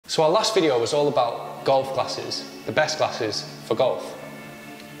So our last video was all about golf glasses, the best glasses for golf.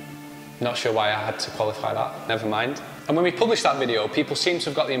 Not sure why I had to qualify that, never mind. And when we published that video, people seemed to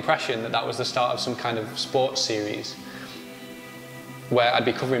have got the impression that that was the start of some kind of sports series where I'd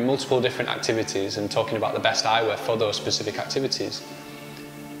be covering multiple different activities and talking about the best eyewear for those specific activities.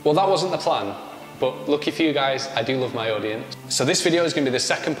 Well, that wasn't the plan, but lucky for you guys, I do love my audience. So this video is going to be the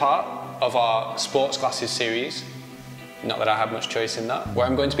second part of our sports glasses series. Not that I have much choice in that, where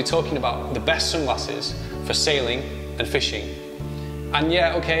I'm going to be talking about the best sunglasses for sailing and fishing. And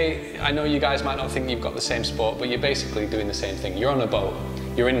yeah, okay, I know you guys might not think you've got the same sport, but you're basically doing the same thing. You're on a boat,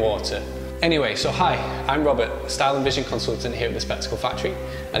 you're in water. Anyway, so hi, I'm Robert, Style and Vision Consultant here at the Spectacle Factory,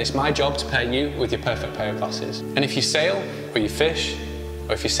 and it's my job to pair you with your perfect pair of glasses. And if you sail, or you fish,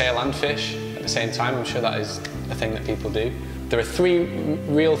 or if you sail and fish at the same time, I'm sure that is a thing that people do, there are three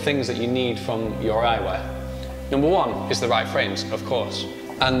real things that you need from your eyewear. Number one is the right frames, of course.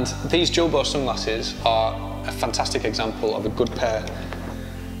 And these Julbo sunglasses are a fantastic example of a good pair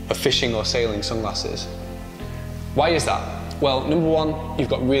of fishing or sailing sunglasses. Why is that? Well, number one, you've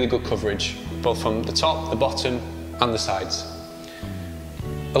got really good coverage, both from the top, the bottom, and the sides.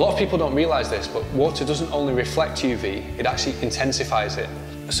 A lot of people don't realise this, but water doesn't only reflect UV, it actually intensifies it.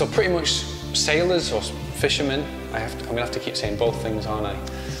 So pretty much sailors or fishermen, I'm gonna have to keep saying both things, aren't I?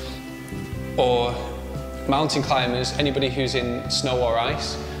 Or mountain climbers, anybody who's in snow or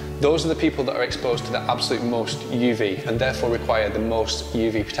ice, those are the people that are exposed to the absolute most UV and therefore require the most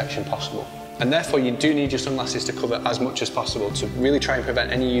UV protection possible. And therefore you do need your sunglasses to cover as much as possible to really try and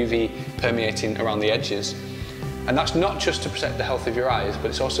prevent any UV permeating around the edges. And that's not just to protect the health of your eyes, but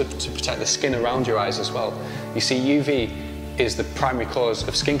it's also to protect the skin around your eyes as well. You see, UV is the primary cause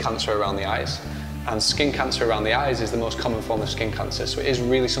of skin cancer around the eyes, and skin cancer around the eyes is the most common form of skin cancer, so it is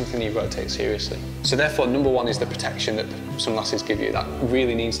really something that you've got to take seriously. So therefore, number one is the protection that the sunglasses give you. That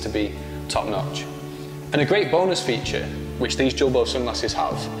really needs to be top notch. And a great bonus feature, which these Julbo sunglasses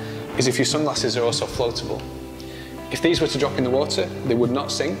have, is if your sunglasses are also floatable. If these were to drop in the water, they would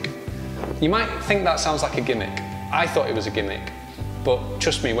not sink. You might think that sounds like a gimmick. I thought it was a gimmick, but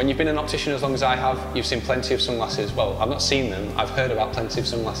trust me, when you've been an optician as long as I have, you've seen plenty of sunglasses. Well, I've not seen them, I've heard about plenty of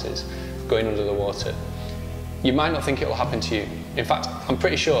sunglasses going under the water. You might not think it will happen to you. In fact, I'm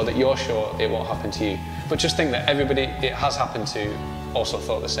pretty sure that you're sure it won't happen to you. But just think that everybody it has happened to also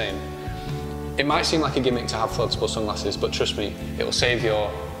thought the same. It might seem like a gimmick to have floatable sunglasses, but trust me, it will save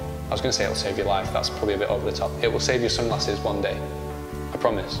your, I was going to say it will save your life, that's probably a bit over the top. It will save your sunglasses one day, I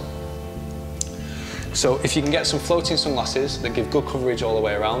promise. So if you can get some floating sunglasses that give good coverage all the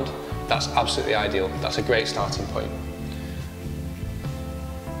way around, that's absolutely ideal. That's a great starting point.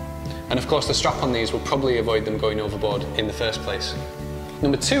 And of course the strap on these will probably avoid them going overboard in the first place.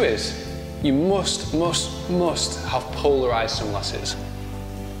 Number two is, you must have polarized sunglasses.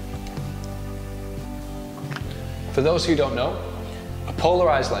 For those who don't know, a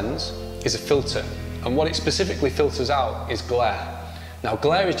polarized lens is a filter, and what it specifically filters out is glare. Now,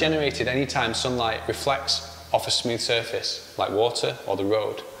 glare is generated anytime sunlight reflects off a smooth surface, like water or the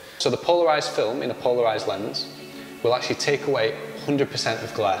road. So the polarized film in a polarized lens will actually take away 100%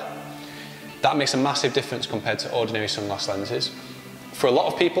 of glare. That makes a massive difference compared to ordinary sunglass lenses. For a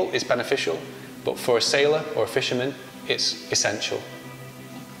lot of people, it's beneficial, but for a sailor or a fisherman, it's essential.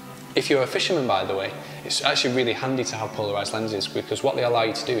 If you're a fisherman, by the way, it's actually really handy to have polarized lenses because what they allow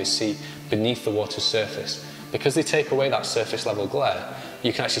you to do is see beneath the water's surface. Because they take away that surface level glare,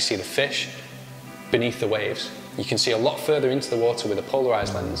 you can actually see the fish beneath the waves. You can see a lot further into the water with a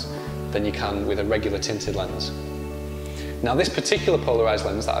polarized lens than you can with a regular tinted lens. Now, this particular polarized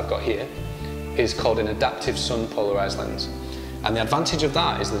lens that I've got here is called an adaptive sun polarized lens. And the advantage of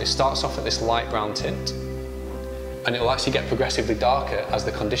that is that it starts off at this light brown tint, and it will actually get progressively darker as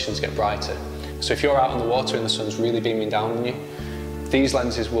the conditions get brighter. So if you're out on the water and the sun's really beaming down on you, these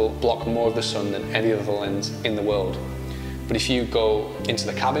lenses will block more of the sun than any other lens in the world. But if you go into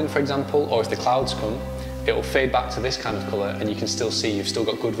the cabin, for example, or if the clouds come, it will fade back to this kind of colour and you can still see, you've still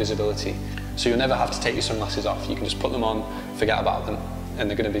got good visibility. So you'll never have to take your sunglasses off. You can just put them on, forget about them, and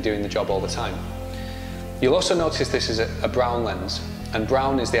they're going to be doing the job all the time. You'll also notice this is a brown lens, and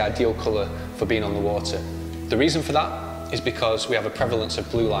brown is the ideal colour for being on the water. The reason for that is because we have a prevalence of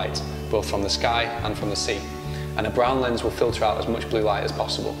blue light, both from the sky and from the sea. And a brown lens will filter out as much blue light as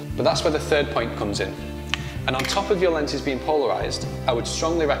possible. But that's where the third point comes in. And on top of your lenses being polarized, I would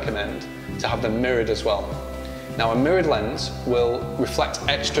strongly recommend to have them mirrored as well. Now, a mirrored lens will reflect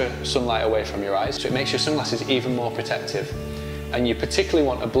extra sunlight away from your eyes, so it makes your sunglasses even more protective. And you particularly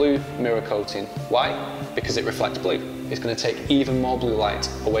want a blue mirror coating. Why? Because it reflects blue. It's going to take even more blue light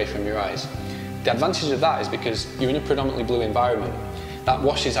away from your eyes. The advantage of that is because you're in a predominantly blue environment. That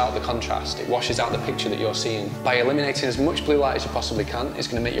washes out the contrast, it washes out the picture that you're seeing. By eliminating as much blue light as you possibly can, it's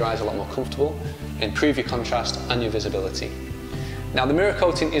going to make your eyes a lot more comfortable, improve your contrast and your visibility. Now the mirror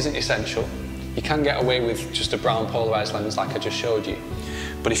coating isn't essential. You can get away with just a brown polarized lens like I just showed you.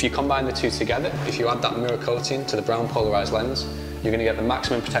 But if you combine the two together, if you add that mirror coating to the brown polarized lens, you're going to get the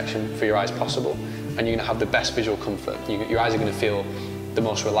maximum protection for your eyes possible, and you're going to have the best visual comfort. Your eyes are going to feel the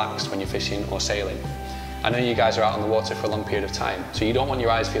most relaxed when you're fishing or sailing. I know you guys are out on the water for a long period of time, so you don't want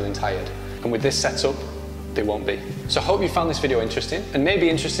your eyes feeling tired. And with this setup, they won't be. So I hope you found this video interesting, and maybe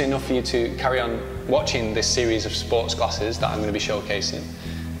interesting enough for you to carry on watching this series of sports glasses that I'm going to be showcasing.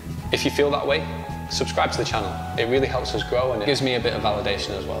 If you feel that way, subscribe to the channel. It really helps us grow and it gives me a bit of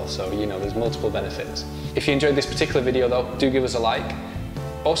validation as well, so you know there's multiple benefits. If you enjoyed this particular video though, do give us a like.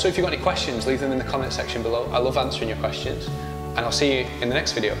 Also, if you've got any questions, leave them in the comment section below. I love answering your questions, and I'll see you in the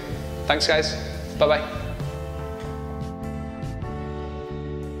next video. Thanks guys, bye bye.